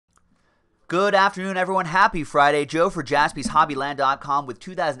Good afternoon, everyone. Happy Friday. Joe for JaspysHobbyland.com with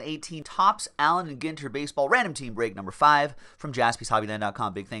 2018 Topps Allen and Ginter Baseball Random Team Break number 5 from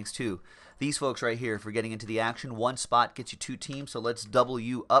JaspysHobbyland.com. Big thanks to these folks right here for getting into the action. One spot gets you 2 teams, so let's double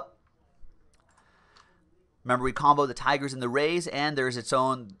you up. Remember, we combo the Tigers and the Rays, and there's its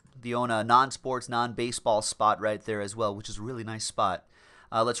own non-sports, non-baseball spot right there as well, which is a really nice spot.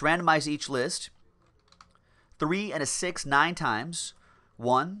 Let's randomize each list. 3 and a 6, 9 times.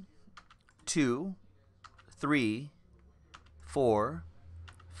 1, 2, 3, 4,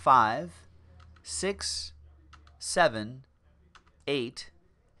 5, 6, 7, 8,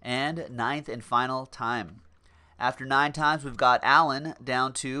 and ninth and final time. After 9 times, we've got Allen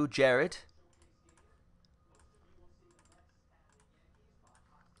down to Jarrett.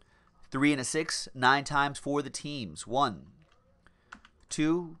 3 and a 6, 9 times for the teams. 1,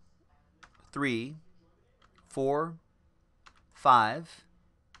 2, 3, 4, 5,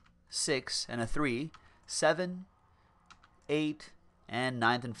 6, and a 3, 7, 8, and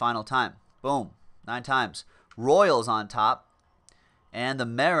ninth and final time. Boom. 9 times. Royals on top, and the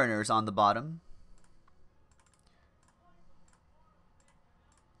Mariners on the bottom.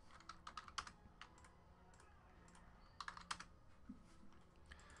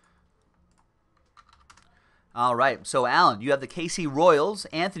 All right, so Alan, you have the KC Royals,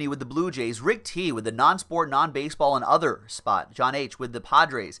 Anthony with the Blue Jays, Rick T with the non-sport, non-baseball, and other spot, John H with the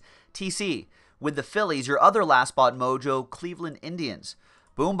Padres, TC with the Phillies, your other last spot, Mojo, Cleveland Indians,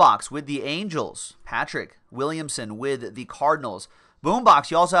 Boombox with the Angels, Patrick Williamson with the Cardinals. Boombox,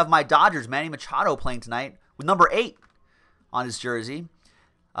 you also have my Dodgers, Manny Machado playing tonight with number 8 on his jersey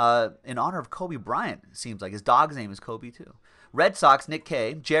in honor of Kobe Bryant, it seems like. His dog's name is Kobe, too. Red Sox, Nick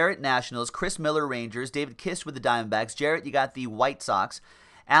K. Jarrett, Nationals. Chris Miller, Rangers. David Kiss with the Diamondbacks. Jarrett, you got the White Sox.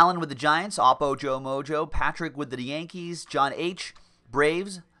 Allen with the Giants. Oppo, Joe Mojo. Patrick with the Yankees. John H.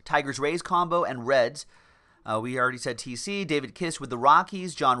 Braves. Tigers, Rays combo. And Reds. We already said TC. David Kiss with the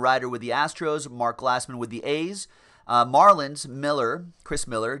Rockies. John Ryder with the Astros. Mark Glassman with the A's. Marlins, Miller. Chris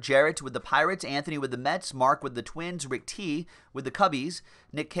Miller. Jarrett with the Pirates. Anthony with the Mets. Mark with the Twins. Rick T. with the Cubbies.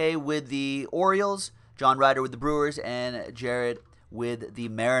 Nick K. with the Orioles. John Ryder with the Brewers, and Jared with the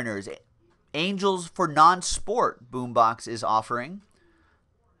Mariners. Angels for non-sport, Boombox is offering.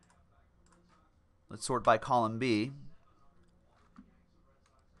 Let's sort by column B.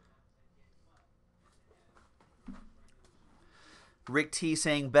 Rick T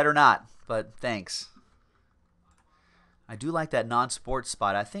saying better not, but thanks. I do like that non-sport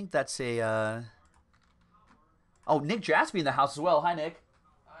spot. I think that's a... Oh, Nick Jaspy in the house as well. Hi, Nick.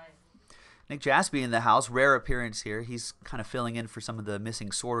 Nick Jaspy in the house, rare appearance here. He's kind of filling in for some of the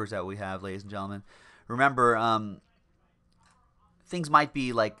missing sorters that we have, ladies and gentlemen. Remember, things might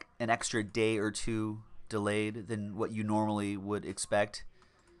be like an extra day or 2 delayed than what you normally would expect.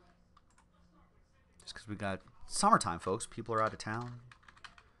 Just because we got summertime, folks. People are out of town.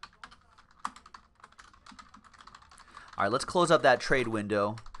 All right, let's close up that trade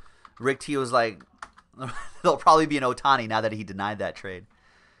window. Rick T was like, there'll probably be an Ohtani now that he denied that trade.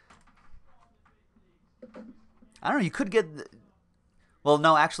 I don't know, you could get... Well,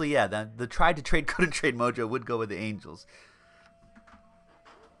 no, actually, yeah, the tried to trade, couldn't trade mojo would go with the Angels.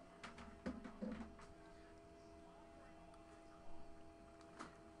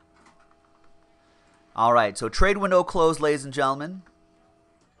 All right, so trade window closed, ladies and gentlemen.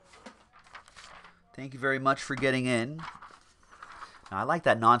 Thank you very much for getting in. Now, I like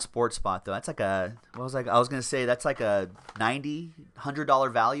that non-sport spot, though. That's like a... What was I was going to say, that's like a $90,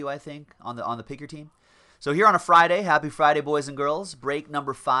 $100 value, I think, on the pick your team. So here on a Friday, happy Friday, boys and girls. Break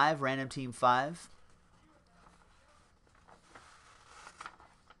number 5, random team 5.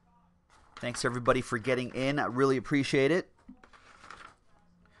 Thanks, everybody, for getting in. I really appreciate it.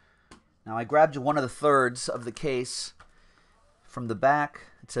 Now, I grabbed one of the thirds of the case from the back.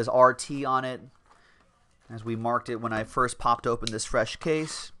 It says RT on it, as we marked it when I first popped open this fresh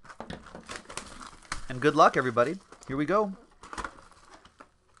case. And good luck, everybody. Here we go.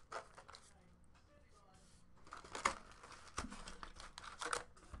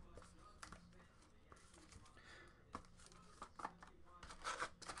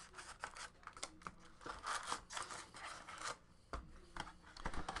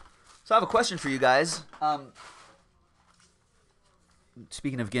 So I have a question for you guys.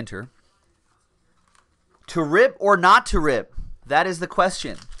 Speaking of Ginter, to rip or not to rip? That is the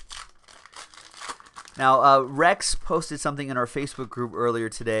question. Now, Rex posted something in our Facebook group earlier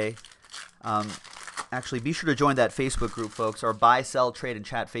today. Actually, be sure to join that Facebook group, folks, our Buy, Sell, Trade, and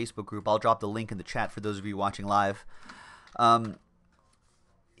Chat Facebook group. I'll drop the link in the chat for those of you watching live.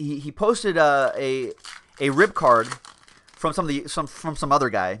 He posted a rip card from some other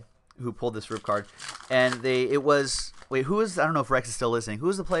guy who pulled this rip card, and it was wait, who is, I don't know if Rex is still listening. Who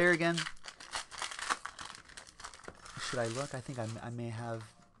is the player again? Should I look? I think I may have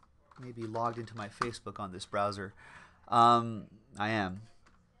maybe logged into my Facebook on this browser. I am.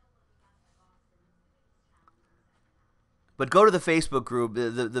 But go to the Facebook group.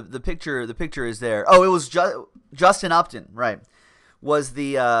 The picture is there. Oh, it was Justin Upton, right? Was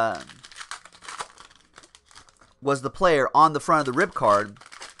the player on the front of the rip card.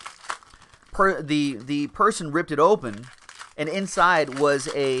 The person ripped it open, and inside was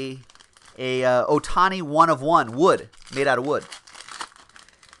a Ohtani 1/1 wood, made out of wood.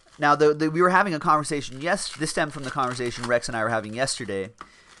 Now we were having a conversation. Yes, this stemmed from the conversation Rex and I were having yesterday,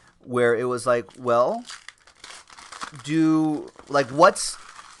 where it was like, well, what's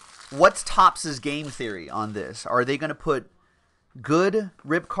Topps' game theory on this? Are they going to put good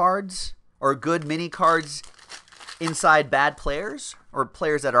rip cards or good mini cards inside bad players or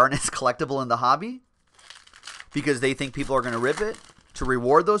players that aren't as collectible in the hobby because they think people are going to rip it to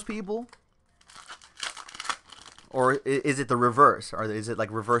reward those people? Or is it the reverse? Or is it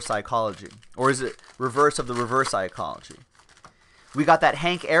like reverse psychology? Or is it reverse of the reverse psychology? We got that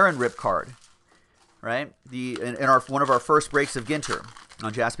Hank Aaron rip card, right? In one of our first breaks of Ginter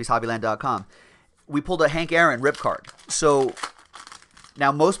on JaspysHobbyland.com. We pulled a Hank Aaron rip card. So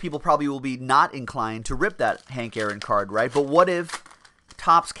now most people probably will be not inclined to rip that Hank Aaron card, right? But what if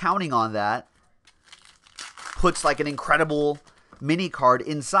Topps, counting on that, puts like an incredible mini card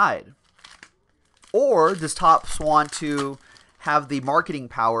inside? Or does Topps want to have the marketing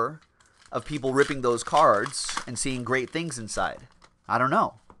power of people ripping those cards and seeing great things inside? I don't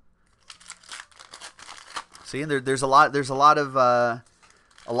know. See, there's a lot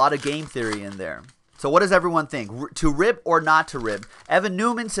of game theory in there. So what does everyone think? To rip or not to rip? Evan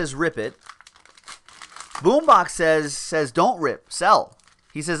Newman says rip it. Boombox says don't rip, sell.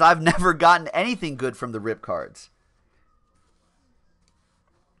 He says I've never gotten anything good from the rip cards.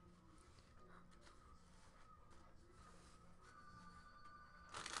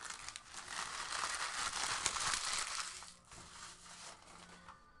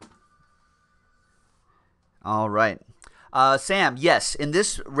 All right. Sam, yes, in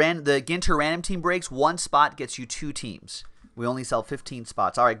this the Ginter random team breaks, one spot gets you 2 teams. We only sell 15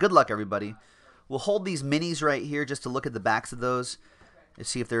 spots. All right, good luck, everybody. We'll hold these minis right here just to look at the backs of those and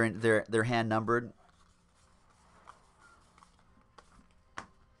see if they're hand numbered.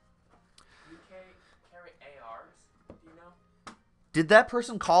 Carry ARs? Do you know? Did that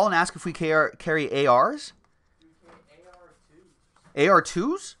person call and ask if we carry ARs?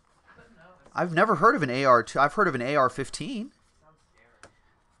 AR2s? I've never heard of an AR2. I've heard of an AR-15.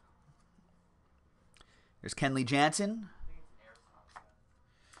 There's Kenley Jansen.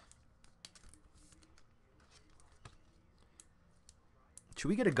 Should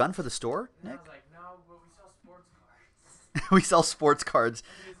we get a gun for the store, Nick? I was like, no, but we sell sports cards. We sell sports cards.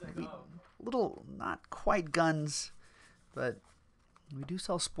 Like, oh. Little, not quite guns, but we do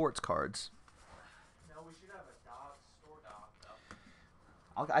sell sports cards. No, we should have a dog, store dog,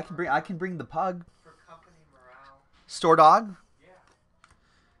 though. I can bring the pug. For company morale. Store dog?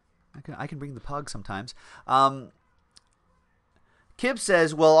 Yeah. I can bring the pug sometimes. Kip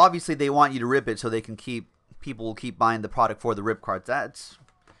says, well, obviously they want you to rip it so they can people will keep buying the product for the rip cards. That's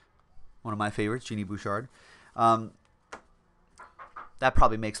one of my favorites, Jeannie Bouchard. That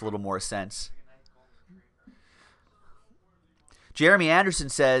probably makes a little more sense. Jeremy Anderson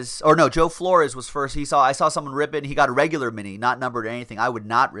says, or no, Joe Flores was first. I saw someone rip it, and he got a regular mini, not numbered or anything. I would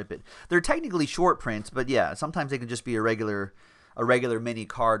not rip it. They're technically short prints, but yeah, sometimes they can just be a regular mini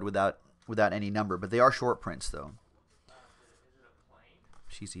card without any number. But they are short prints, though.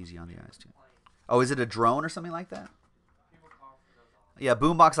 She's easy on the eyes too. Oh, is it a drone or something like that? Yeah,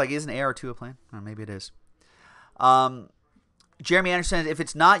 Boombox like, is an AR2 a plane? Or maybe it is. Jeremy Anderson says, if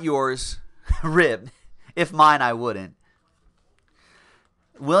it's not yours, rip. If mine, I wouldn't.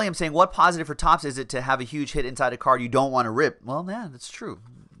 William saying, what positive for Topps is it to have a huge hit inside a card you don't want to rip? Well, yeah, that's true.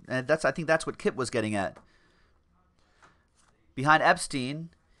 And I think that's what Kip was getting at. Behind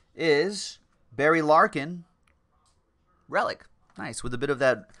Epstein is Barry Larkin. Relic. Nice. With a bit of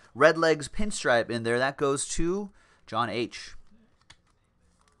that Red Legs pinstripe in there. That goes to John H.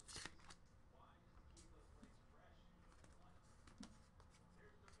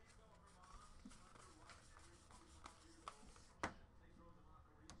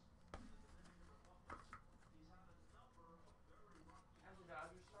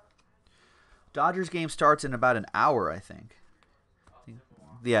 Dodgers game starts in about an hour, I think.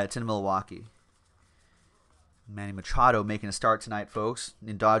 Yeah, it's in Milwaukee. Manny Machado making a start tonight, folks,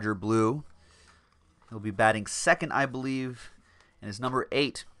 in Dodger blue. He'll be batting second, I believe, and is number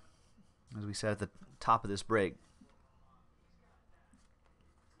 8 as we said at the top of this break.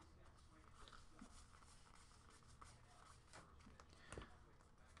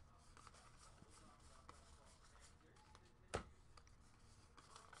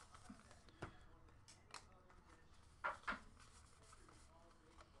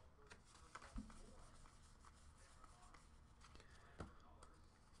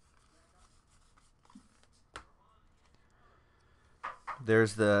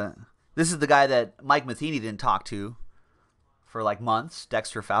 This is the guy that Mike Matheny didn't talk to for like months.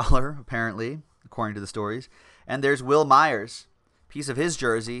 Dexter Fowler, apparently, according to the stories. And there's Will Myers, piece of his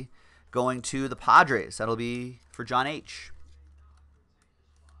jersey, going to the Padres. That'll be for John H.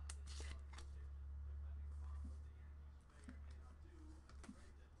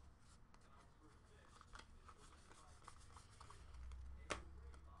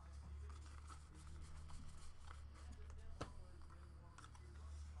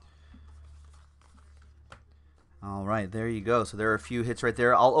 All right, there you go. So there are a few hits right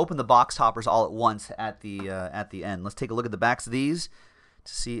there. I'll open the box toppers all at once at the end. Let's take a look at the backs of these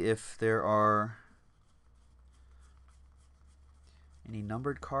to see if there are any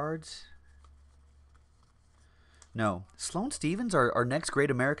numbered cards. No. Sloane Stephens, our next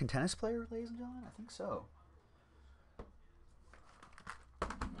great American tennis player, ladies and gentlemen? I think so.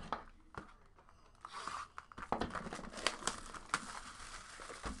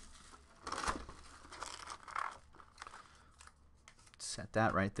 Set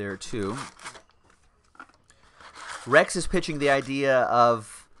that right there, too. Rex is pitching the idea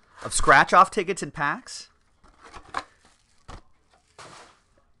of scratch-off tickets in packs.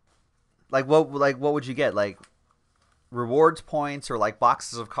 Like what would you get? Like rewards points or like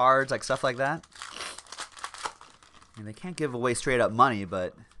boxes of cards, like stuff like that? I mean, they can't give away straight-up money,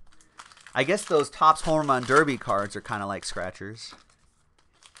 but I guess those Topps Home Run Derby cards are kind of like scratchers.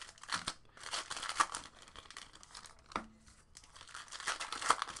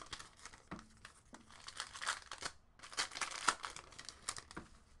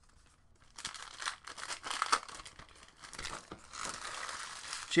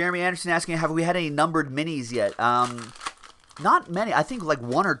 Jeremy Anderson asking, have we had any numbered minis yet? Not many. I think like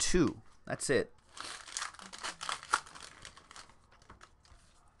one or two. That's it.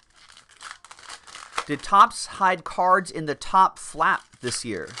 Did Topps hide cards in the top flap this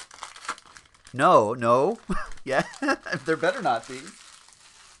year? No. Yeah, there better not be.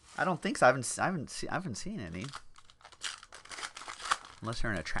 I don't think so. I haven't seen any. Unless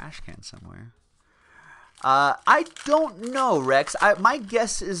they're in a trash can somewhere. I don't know, Rex. My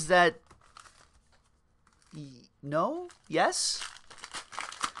guess is that no, yes.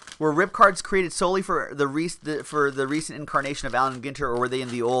 Were rip cards created solely for the recent incarnation of Allen and Ginter, or were they in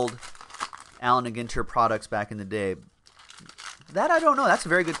the old Allen and Ginter products back in the day? That I don't know. That's a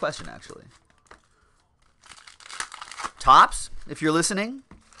very good question, actually. Topps, if you're listening,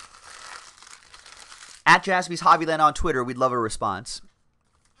 at Jaspys Hobbyland on Twitter, we'd love a response.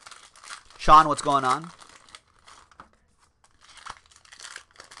 Sean, what's going on?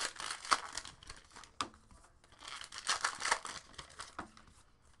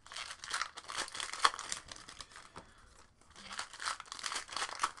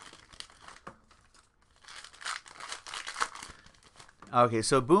 Okay,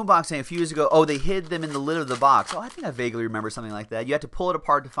 so Boombox saying a few years ago, oh, they hid them in the lid of the box. Oh, I think I vaguely remember something like that. You had to pull it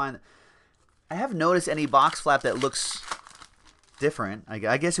apart to find it. I haven't noticed any box flap that looks different.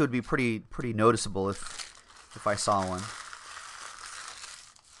 I guess it would be pretty noticeable if I saw one.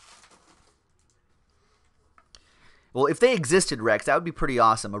 Well, if they existed, Rex, that would be pretty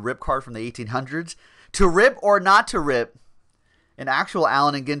awesome. A rip card from the 1800s. To rip or not to rip, an actual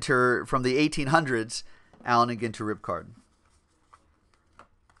Allen and Ginter from the 1800s, Allen and Ginter rip card.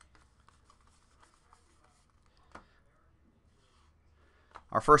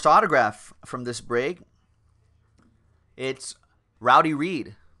 Our first autograph from this break, it's Rowdy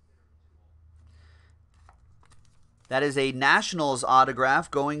Reed. That is a Nationals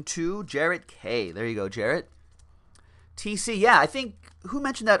autograph going to Jarrett K. There you go, Jarrett. TC, yeah, I think, who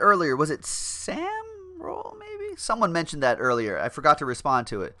mentioned that earlier? Was it Sam Roll, maybe? Someone mentioned that earlier. I forgot to respond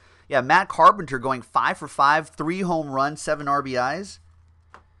to it. Yeah, Matt Carpenter going 5 for 5, 3 home runs, 7 RBIs.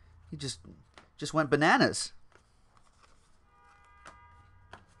 He just went bananas.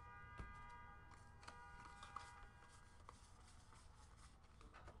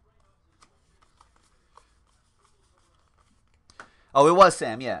 Oh, it was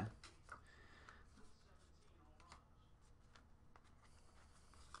Sam, yeah.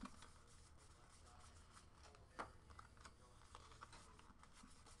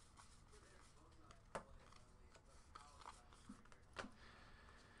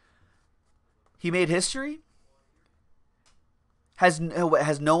 He made history? Has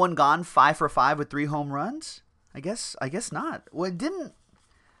no one gone 5 for 5 with 3 home runs? I guess not. Well, didn't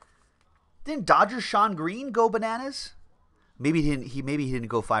Dodgers Sean Green go bananas? Maybe he didn't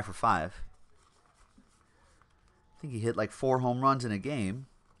go 5 for 5. I think he hit like 4 home runs in a game.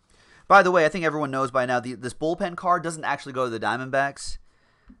 By the way, I think everyone knows by now this bullpen card doesn't actually go to the Diamondbacks.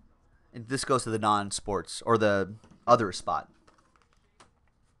 This goes to the non-sports or the other spot.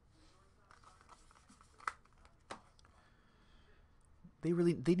 They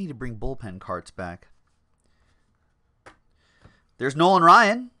need to bring bullpen cards back. There's Nolan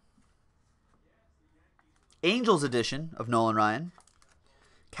Ryan. Angels edition of Nolan Ryan.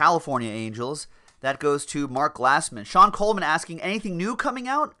 California Angels. That goes to Mark Glassman. Sean Coleman asking, anything new coming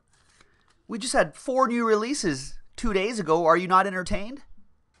out? We just had 4 new releases 2 days ago. Are you not entertained?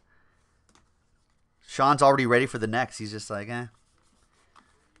 Sean's already ready for the next. He's just like, eh.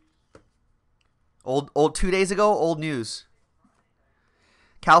 Old 2 days ago, old news.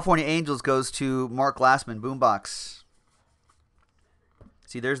 California Angels goes to Mark Glassman, Boombox.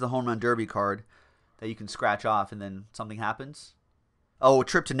 See, there's the Home Run Derby card that you can scratch off and then something happens. Oh, a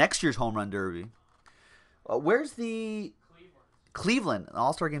trip to next year's Home Run Derby. Where's the... Cleveland. The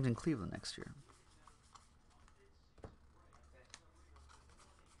All-Star Game's in Cleveland next year.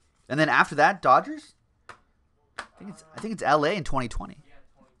 And then after that, Dodgers? I think it's LA in 2020.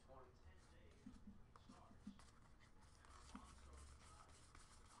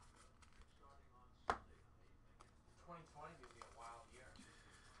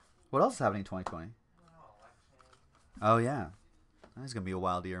 What else is happening in 2020? Oh, yeah. That's going to be a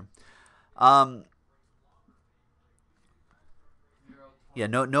wild year. Yeah,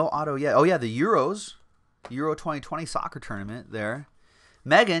 no auto yet. Oh, yeah, the Euros. Euro 2020 soccer tournament there.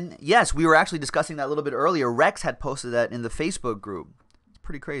 Megan, yes, we were actually discussing that a little bit earlier. Rex had posted that in the Facebook group. It's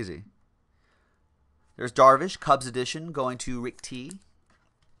pretty crazy. There's Darvish, Cubs edition, going to Rick T.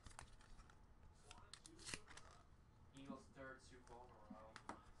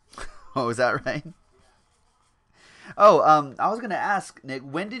 Oh, is that right? Oh, I was gonna ask Nick,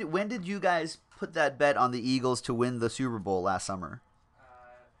 when did you guys put that bet on the Eagles to win the Super Bowl last summer?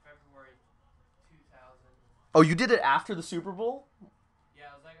 February 2000. Oh, you did it after the Super Bowl? Yeah,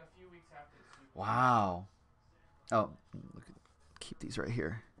 it was like a few weeks after the Super Bowl. Wow. Oh, keep these right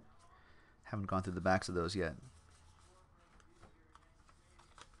here. Haven't gone through the backs of those yet.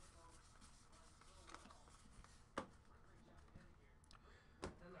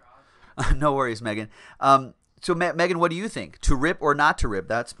 No worries, Megan. So, Megan, what do you think? To rip or not to rip?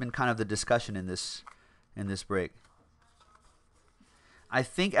 That's been kind of the discussion in this break. I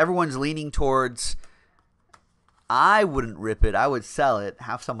think everyone's leaning towards, I wouldn't rip it. I would sell it.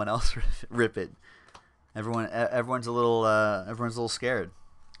 Have someone else rip it. Everyone's a little scared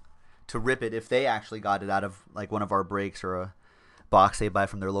to rip it if they actually got it out of like one of our breaks or a box they buy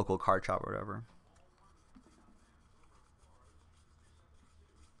from their local card shop or whatever.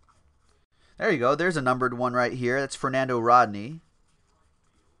 There you go. There's a numbered one right here. That's Fernando Rodney.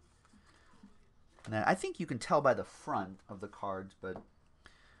 And I think you can tell by the front of the cards, but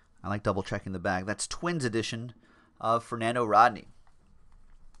I like double checking the back. That's Twins edition of Fernando Rodney.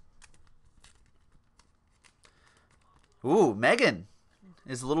 Ooh, Megan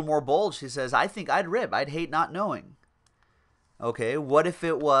is a little more bold. She says, I think I'd rip. I'd hate not knowing. Okay, what if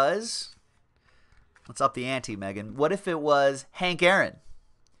it was... Let's up the ante, Megan. What if it was Hank Aaron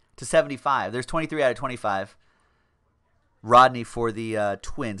to 75? There's 23 out of 25. Rodney for the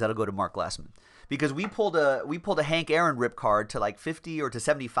Twins. That'll go to Mark Glassman. Because we pulled a Hank Aaron rip card to like 50 or to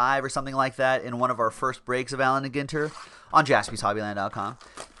 75 or something like that in one of our first breaks of Allen and Ginter on JaspysHobbyland.com.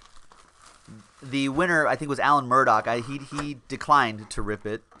 The winner, I think, was Alan Murdoch. He declined to rip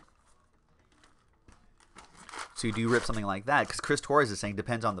it. So you do rip something like that, because Chris Torres is saying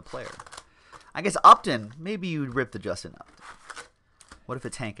depends on the player. I guess Upton, maybe you'd rip the Justin Upton. What if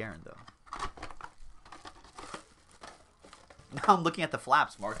it's Hank Aaron, though? Now I'm looking at the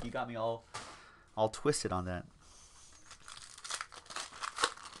flaps, Mark. You got me all twisted on that.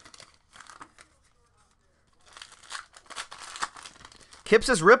 Kip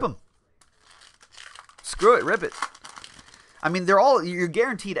says rip them. Screw it, rip it. I mean, you're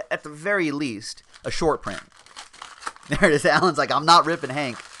guaranteed at the very least a short print. There it is. Alan's like, I'm not ripping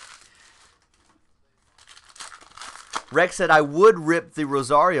Hank. Rex said, I would rip the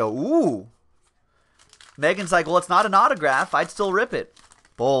Rosario. Ooh. Megan's like, well, it's not an autograph. I'd still rip it.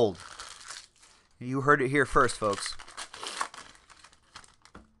 Bold. You heard it here first, folks.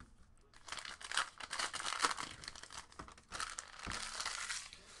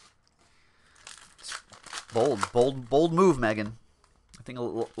 Bold move, Megan. I think a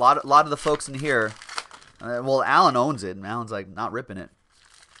lot of the folks in here, well, Alan owns it, and Alan's like not ripping it.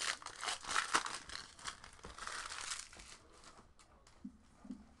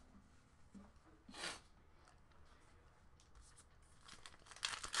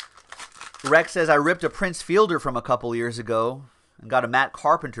 Rex says, I ripped a Prince Fielder from a couple years ago and got a Matt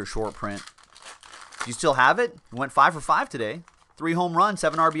Carpenter short print. Do you still have it? He went 5 for 5 today. 3 home runs,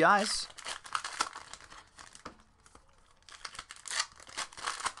 7 RBIs.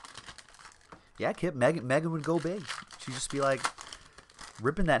 Yeah, Kip, Megan would go big. She'd just be like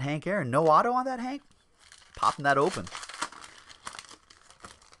ripping that Hank Aaron. No auto on that Hank? Popping that open.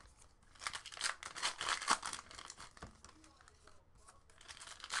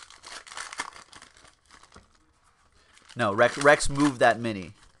 No, Rex moved that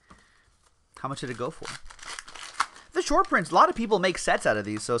mini. How much did it go for? The short prints, a lot of people make sets out of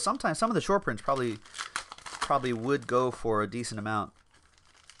these, so sometimes some of the short prints probably would go for a decent amount.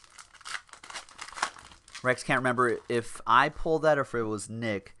 Rex can't remember if I pulled that or if it was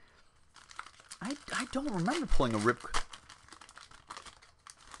Nick. I don't remember pulling a rip.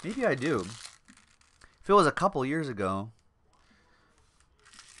 Maybe I do. If it was a couple years ago.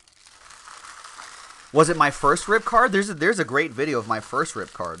 Was it my first rip card? There's a great video of my first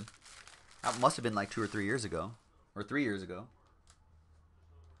rip card. That must have been like 2 or 3 years ago. Or 3 years ago.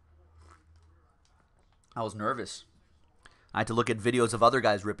 I was nervous. I had to look at videos of other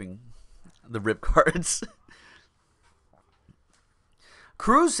guys ripping the rip cards.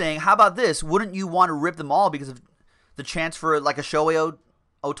 Cruz saying, how about this? Wouldn't you want to rip them all because of the chance for like a Shohei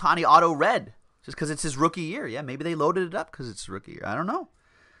Ohtani auto red? Just because it's his rookie year. Yeah, maybe they loaded it up because it's his rookie year. I don't know.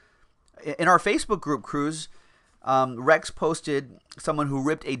 In our Facebook group, Cruz, Rex posted someone who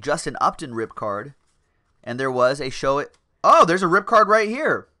ripped a Justin Upton rip card. And there was a Shohei. Oh, there's a rip card right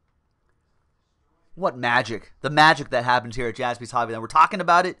here. What magic. The magic that happens here at Jaspys Hobby. We're talking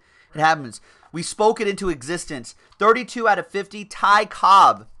about it. It happens. We spoke it into existence. 32 out of 50. Ty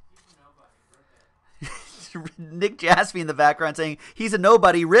Cobb. Nick Jaspy in the background saying, he's a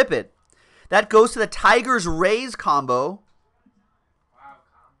nobody. Rip it. That goes to the Tigers-Rays combo.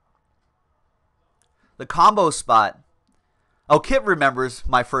 The combo spot. Oh, Kip remembers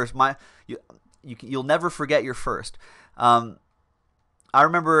my first. You'll never forget your first. I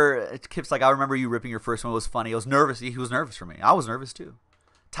remember, Kip's like, I remember you ripping your first one. It was funny. I was nervous. He was nervous for me. I was nervous too.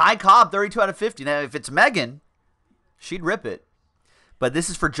 Ty Cobb, 32 out of 50. Now, if it's Megan, she'd rip it. But this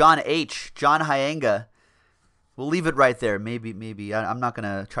is for John H. John Hyenga. We'll leave it right there. Maybe. I'm not going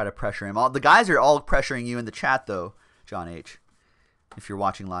to try to pressure him. The guys are all pressuring you in the chat, though, John H., if you're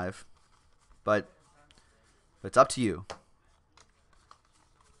watching live. But it's up to you.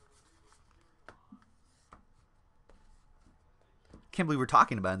 Can't believe we're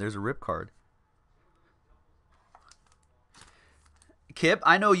talking about it. There's a rip card. Kip,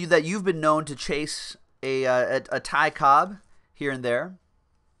 I know that you've been known to chase a Ty Cobb here and there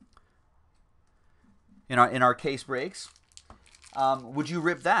in our case breaks. Would you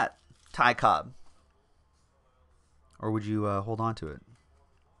rip that Ty Cobb, or would you hold on to it?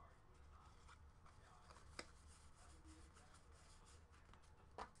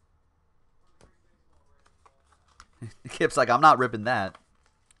 Kip's like, I'm not ripping that.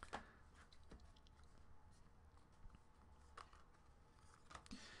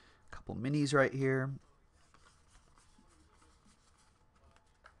 Couple minis right here.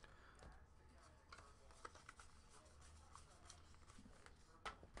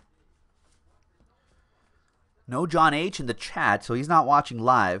 No John H in the chat, so he's not watching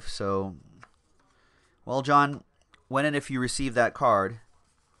live. So, well, John, when and if you receive that card,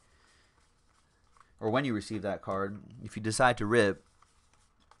 or when you receive that card, if you decide to rip,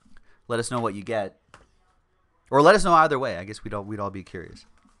 let us know what you get. Or let us know either way. I guess we'd all be curious.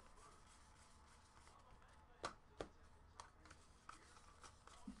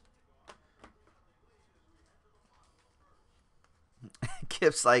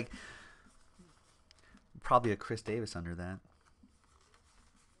 Kip's like, probably a Chris Davis under that.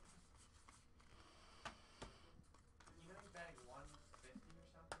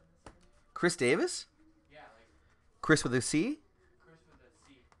 Chris Davis? Yeah, like Chris with a C? Chris with a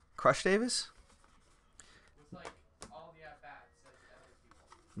C. Crush Davis? With like all the at bats that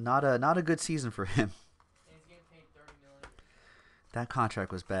other people. Not a good season for him. And he's getting paid $30 million. That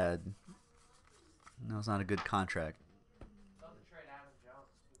contract was bad. That was not a good contract. They'll have to trade Adam Jones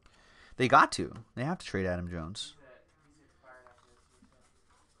too. They got to. They have to trade Adam Jones. He's expired after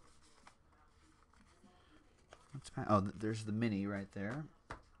this season. Oh, there's the mini right there.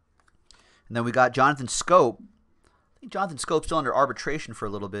 And then we got Jonathan Scope. I think Jonathan Scope's still under arbitration for a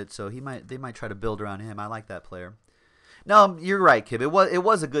little bit, so they might try to build around him. I like that player. No, you're right, Kib. It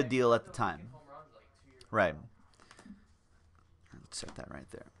was a good deal at the time. Home runs like 2 years. Right. Let's set that right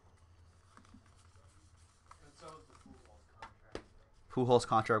there. And so is the Pujols contract. Pujols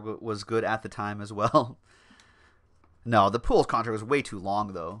contract was good at the time as well. No, the Pujols contract was way too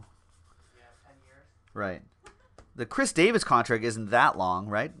long, though. Yeah, 10 years. Right. The Chris Davis contract isn't that long,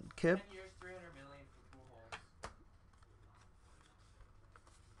 right, Kib? 10 years, $300 million for Pujols.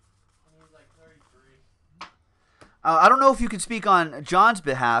 And he's like 33. I don't know if you can speak on John's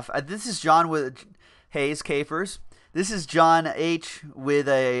behalf. This is John with Hayes Kafers. This is John H with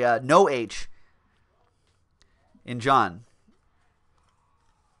a no H in John.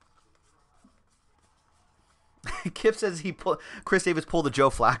 Kip says Chris Davis pulled a Joe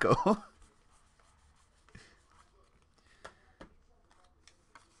Flacco.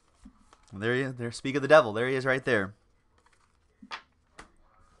 There he is. There, speak of the devil. There he is, right there. All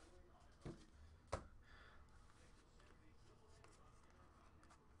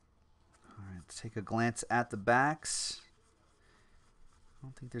right, let's take a glance at the backs. I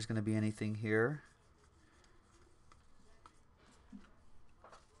don't think there's going to be anything here.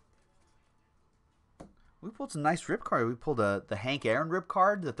 We pulled some nice rip card. We pulled the Hank Aaron rip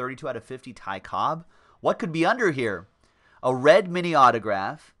card, the 32 out of 50 Ty Cobb. What could be under here? A red mini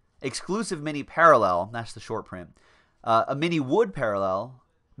autograph, exclusive mini parallel, that's the short print, a mini wood parallel,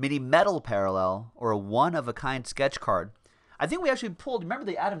 mini metal parallel, or a one-of-a-kind sketch card. I think we actually pulled, remember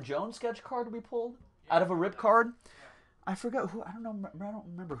the Adam Jones sketch card we pulled out of a rip card? I forgot who, I don't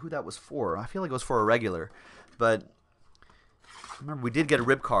remember who that was for. I feel like it was for a regular, but remember, we did get a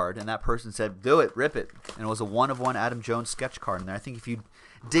rip card, and that person said, do it, rip it. And it was a one-of-one Adam Jones sketch card in there. I think if you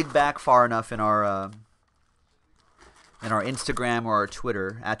dig back far enough in our Instagram or our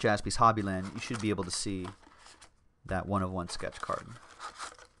Twitter, at Jaspys Hobbyland, you should be able to see that one-of-one sketch card.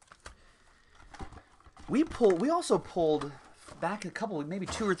 We also pulled, back maybe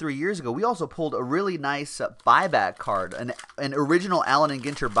 2 or 3 years ago, we also pulled a really nice buyback card, an original Allen and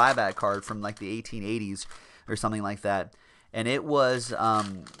Ginter buyback card from like the 1880s or something like that. And it was they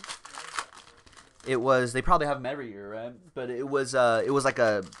probably have them every year, right? But it was like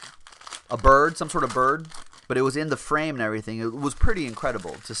a bird, some sort of bird, but it was in the frame and everything. It was pretty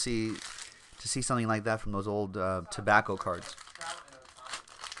incredible to see something like that from those old tobacco cards.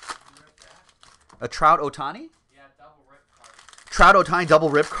 A Trout Ohtani? Yeah, double rip card. Trout Ohtani double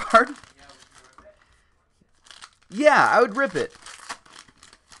rip card? Yeah, would you rip it? Yeah, I would rip it.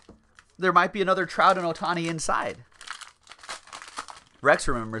 There might be another Trout and Ohtani inside. Rex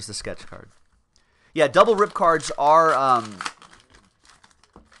remembers the sketch card. Yeah, double rip cards are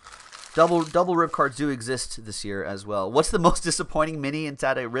double rip cards do exist this year as well. What's the most disappointing mini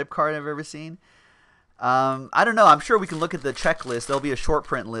inside a rip card I've ever seen? I don't know. I'm sure we can look at the checklist. There'll be a short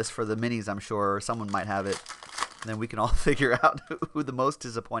print list for the minis, I'm sure, or someone might have it. And then we can all figure out who the most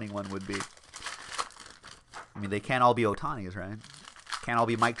disappointing one would be. I mean, they can't all be Ohtanis, right? Can't all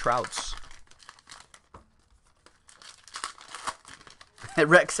be Mike Trouts.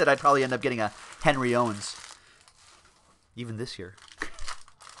 Rex said I'd probably end up getting a Henry Owens. Even this year.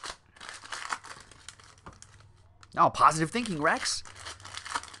 Oh, positive thinking, Rex.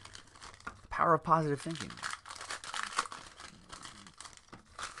 The power of positive thinking.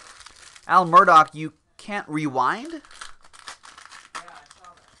 Al Murdoch, you can't rewind? Yeah, I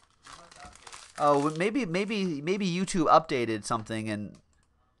saw that. You must update. Oh, maybe YouTube updated something, and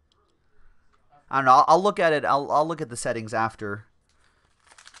I don't know. I'll look at it. I'll look at the settings after.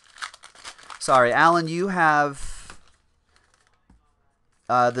 Sorry, Alan, you have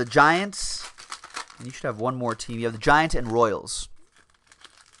the Giants, and you should have one more team. You have the Giants and Royals.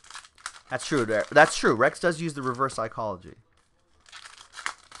 That's true. That's true. Rex does use the reverse psychology.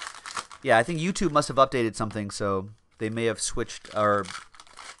 Yeah, I think YouTube must have updated something, so they may have switched or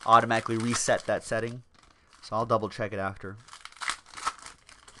automatically reset that setting. So I'll double check it after.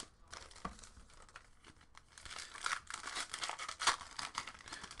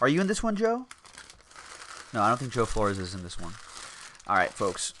 Are you in this one, Joe? No, I don't think Joe Flores is in this one. All right,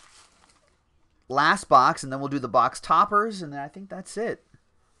 folks. Last box, and then we'll do the box toppers, and then I think that's it.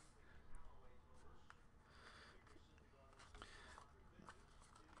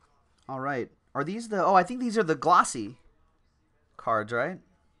 All right. Are these the... Oh, I think these are the glossy cards, right?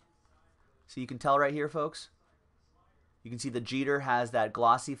 So you can tell right here, folks. You can see the Jeter has that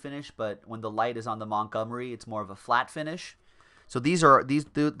glossy finish, but when the light is on the Montgomery, it's more of a flat finish. So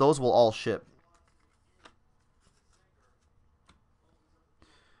those will all ship.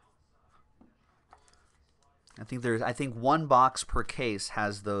 I think one box per case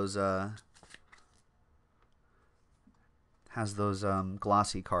has those has those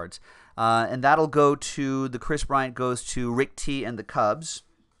glossy cards. And that'll go to the Chris Bryant goes to Rick T and the Cubs.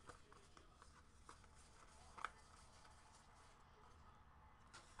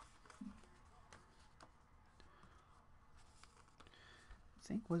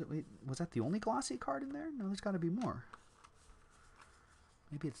 I think was that the only glossy card in there? No, there's got to be more.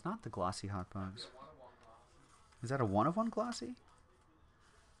 Maybe it's not the glossy hot box. Is that a 1/1 glossy?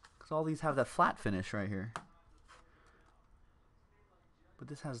 Because all these have that flat finish right here. But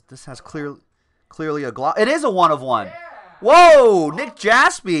this has clearly a gloss. It is a 1/1. Yeah. Whoa, Nick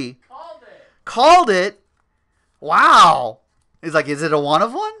Jaspy Called it. called it. Wow. He's like, is it a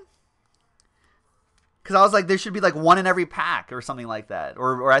 1/1? Because I was like, there should be like one in every pack or something like that.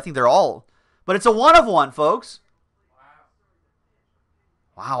 Or I think they're all. But it's a 1/1, folks.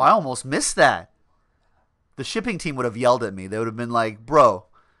 Wow, I almost missed that. The shipping team would have yelled at me. They would have been like, bro,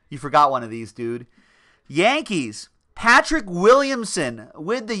 you forgot one of these, dude. Yankees. Patrick Williamson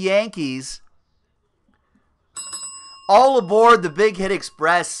with the Yankees. All aboard the Big Hit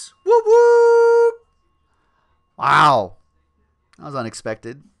Express. Whoop, whoop. Wow. That was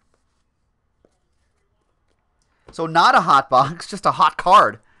unexpected. So not a hot box, just a hot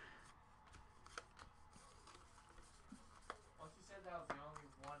card. Once you said that was the only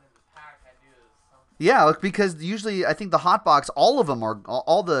one in the pack, I knew it was something. Yeah, because usually I think the hot box, all of them are,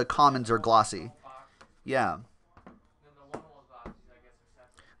 all the commons are glossy. Yeah. Then the 1/1 boxes, I guess, are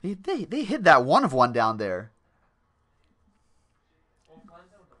separate. They hid that 1/1 down there. Well, it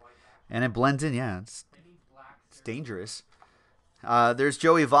blends in with the white back. And it blends in, yeah. It's They need black. dangerous. There's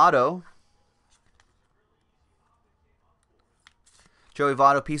Joey Votto. Joey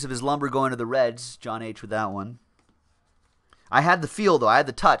Votto, piece of his lumber going to the Reds. John H. with that one. I had the feel, though. I had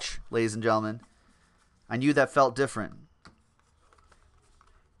the touch, ladies and gentlemen. I knew that felt different.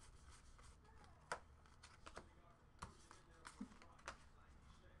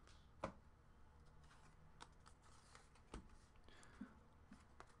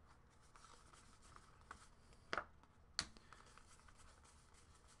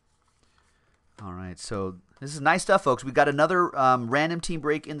 All right, so this is nice stuff, folks. We got another random team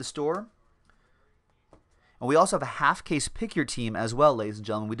break in the store. And we also have a half case pick your team as well, ladies and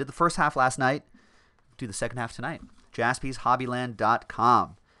gentlemen. We did the first half last night. Do the second half tonight.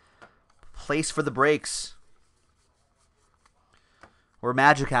 JaspysHobbyland.com. Place for the breaks. Where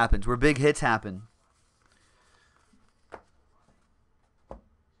magic happens, where big hits happen.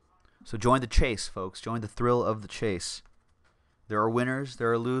 So join the chase, folks. Join the thrill of the chase. There are winners,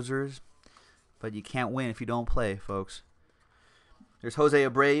 there are losers. But you can't win if you don't play, folks. There's Jose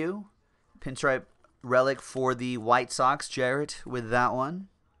Abreu. Pinstripe relic for the White Sox. Jarrett with that one.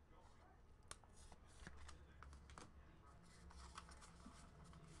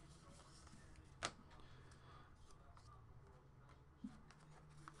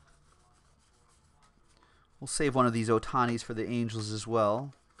 We'll save one of these Otanis for the Angels as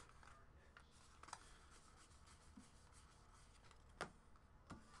well.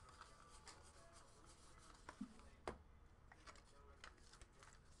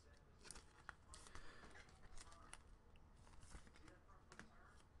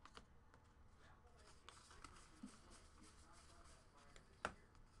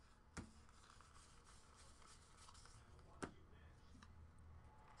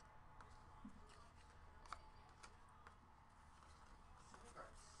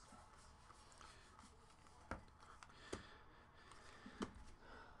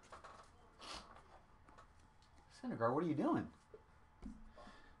 Syndergaard, what are you doing?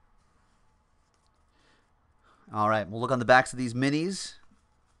 All right, we'll look on the backs of these minis.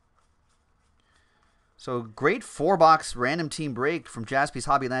 So great 4-box random team break from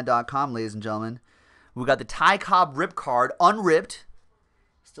JaspysHobbyland.com, ladies and gentlemen. We got the Ty Cobb rip card, unripped.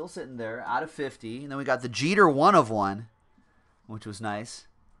 Still sitting there, out of 50. And then we got the Jeter 1/1, which was nice.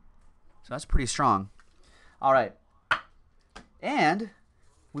 So that's pretty strong. All right. And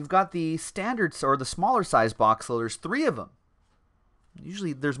we've got the standards or the smaller size box loaders, 3 of them.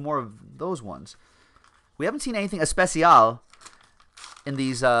 Usually there's more of those ones. We haven't seen anything especial in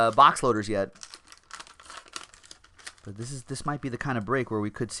these box loaders yet. But this might be the kind of break where we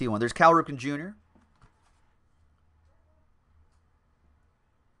could see one. There's Cal Ripken Jr.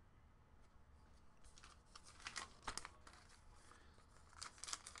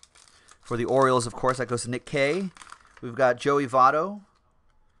 For the Orioles, of course, that goes to Nick K. We've got Joey Votto.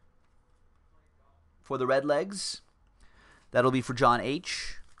 For the Redlegs, that'll be for John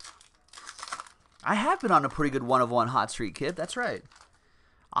H. I have been on a pretty good 1/1 hot streak, kid. That's right.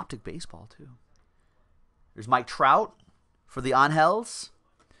 Optic baseball, too. There's Mike Trout for the Angels.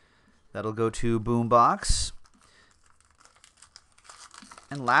 That'll go to Boombox.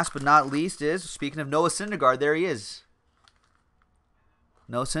 And last but not least is, speaking of Noah Syndergaard, there he is.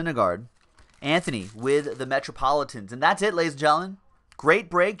 Noah Syndergaard. Anthony with the Metropolitans. And that's it, ladies and gentlemen. Great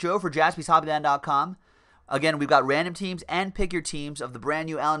break, Joe, for JaspysHobbyland.com. Again, we've got random teams and pick your teams of the brand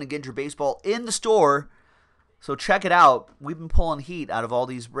new Allen and Ginter baseball in the store. So check it out. We've been pulling heat out of all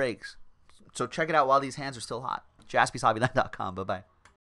these breaks. So check it out while these hands are still hot. JaspysHobbyland.com. Bye-bye.